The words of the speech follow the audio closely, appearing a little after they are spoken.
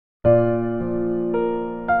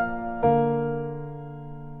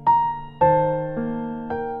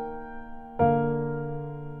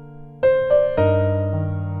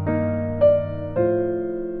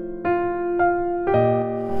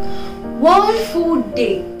Food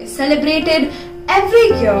Day is celebrated every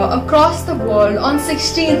year across the world on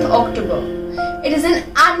 16th October. It is an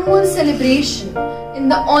annual celebration in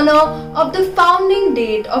the honor of the founding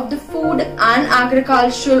date of the Food and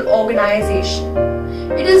Agricultural Organization.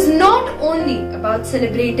 It is not only about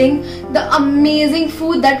celebrating the amazing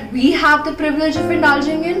food that we have the privilege of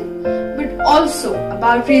indulging in, but also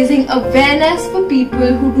about raising awareness for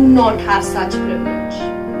people who do not have such privilege.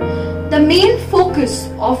 The main focus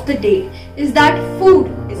of the day is that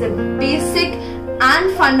food is a basic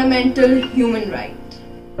and fundamental human right.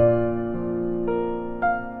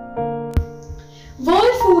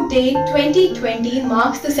 World Food Day 2020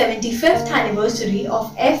 marks the 75th anniversary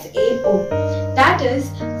of FAO, that is,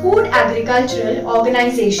 Food Agricultural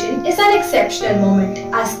Organization, is an exceptional moment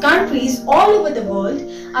as countries all over the world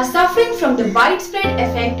are suffering from the widespread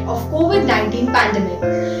effect of COVID-19 pandemic.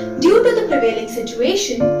 Due to the prevailing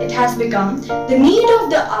situation, it has become the need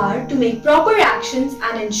of the hour to make proper actions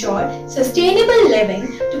and ensure sustainable living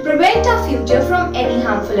to prevent our future from any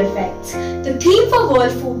harmful effects. The theme for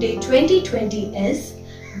World Food Day 2020 is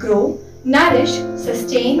Grow, Nourish,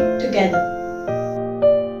 Sustain Together.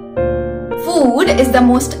 Food is the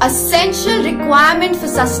most essential requirement for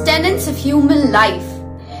sustenance of human life.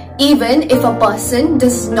 Even if a person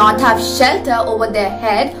does not have shelter over their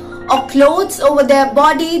head or clothes over their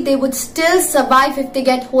body, they would still survive if they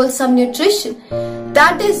get wholesome nutrition.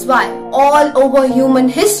 That is why all over human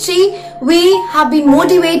history, we have been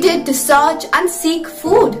motivated to search and seek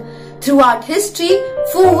food. Throughout history,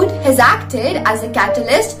 food has acted as a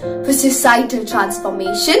catalyst for societal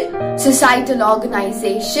transformation, societal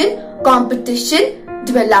organization, competition,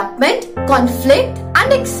 development, conflict,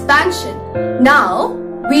 and expansion. Now,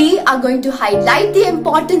 we are going to highlight the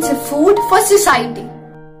importance of food for society.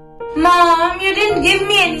 Mom, you didn't give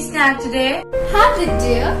me any snack today. Have it,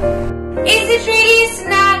 dear. Is it really a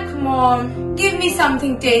snack, Mom? Give me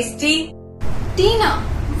something tasty. Tina,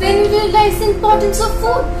 when you realize the importance of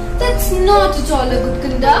food, that's not at all a good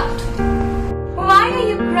conduct. Why are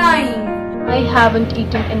you crying? I haven't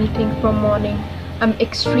eaten anything from morning. I'm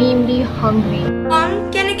extremely hungry.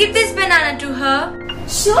 Mom, can you give this banana to her?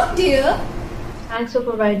 Sure, dear. Thanks for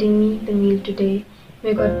providing me the meal today.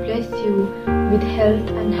 May God bless you with health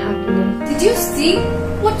and happiness. Did you see?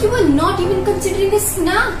 What you were not even considering a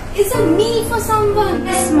snack is a meal for someone.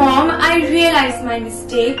 Yes, Mom, I realized my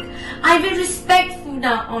mistake. I will respect food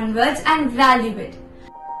now onwards and value it.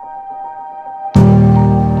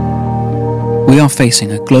 We are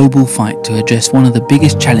facing a global fight to address one of the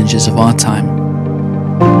biggest challenges of our time.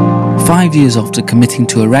 5 years after committing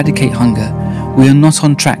to eradicate hunger, we are not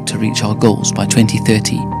on track to reach our goals by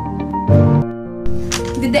 2030.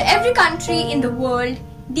 With every country in the world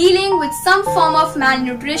dealing with some form of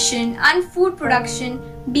malnutrition and food production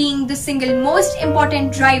being the single most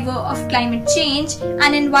important driver of climate change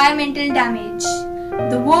and environmental damage,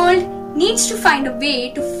 the world needs to find a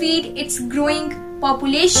way to feed its growing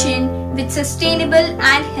population with sustainable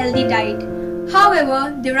and healthy diet.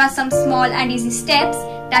 However, there are some small and easy steps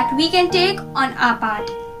that we can take on our part.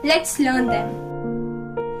 Let's learn them.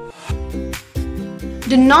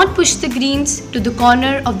 Do not push the greens to the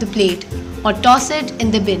corner of the plate or toss it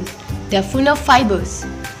in the bin. They are full of fibers.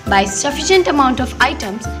 Buy sufficient amount of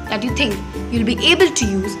items that you think you'll be able to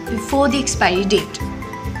use before the expiry date.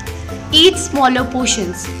 Eat smaller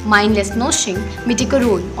portions. Mindless nourishing may take a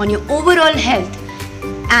role on your overall health,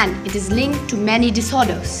 and it is linked to many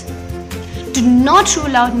disorders. Do not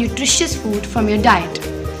rule out nutritious food from your diet.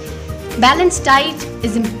 Balanced diet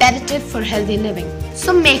is imperative for healthy living.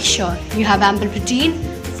 So make sure you have ample protein,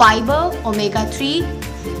 fiber,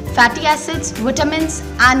 omega-3, fatty acids, vitamins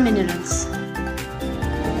and minerals.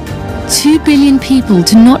 2 billion people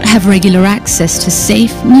do not have regular access to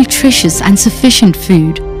safe, nutritious and sufficient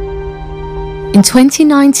food. In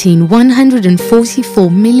 2019, 144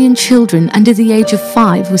 million children under the age of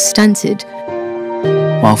 5 were stunted,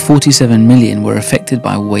 while 47 million were affected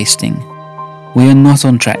by wasting. We are not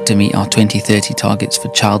on track to meet our 2030 targets for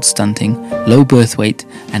child stunting, low birth weight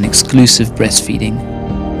and exclusive breastfeeding.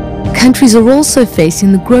 Countries are also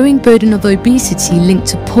facing the growing burden of obesity linked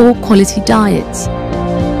to poor quality diets,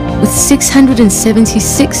 with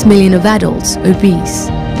 676 million of adults obese.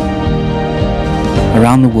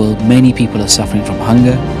 Around the world, many people are suffering from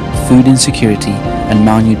hunger, food insecurity and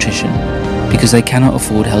malnutrition because they cannot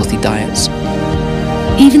afford healthy diets.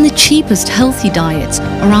 Even the cheapest healthy diets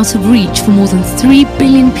are out of reach for more than 3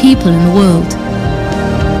 billion people in the world.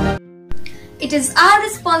 It is our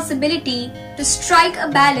responsibility to strike a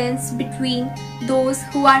balance between those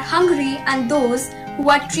who are hungry and those who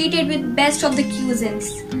are treated with best of the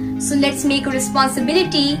cuisines. So let's make a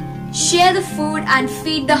responsibility, share the food and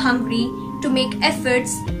feed the hungry, to make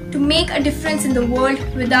efforts to make a difference in the world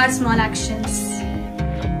with our small actions.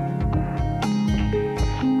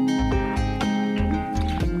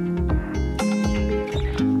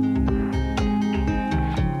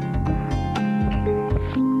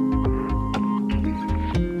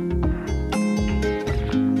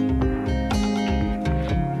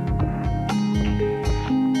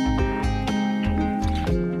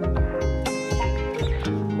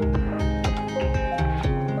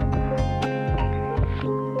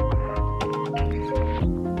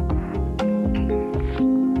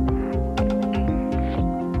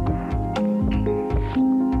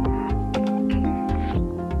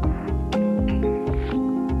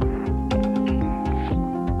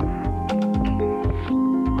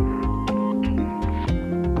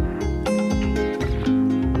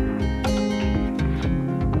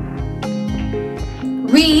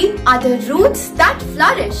 We are the roots that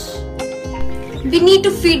flourish. We need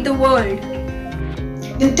to feed the world.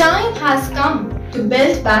 The time has come to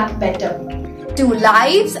build back better. To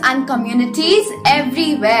lives and communities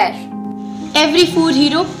everywhere. Every food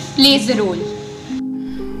hero plays a role.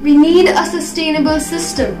 We need a sustainable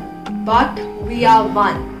system, but we are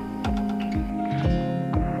one.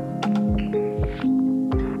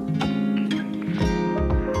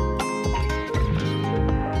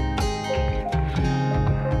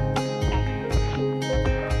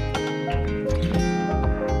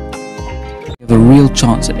 We have a real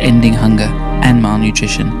chance at ending hunger and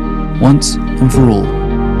malnutrition, once and for all.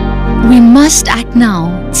 We must act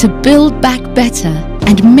now to build back better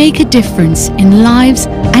and make a difference in lives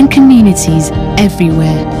and communities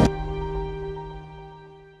everywhere.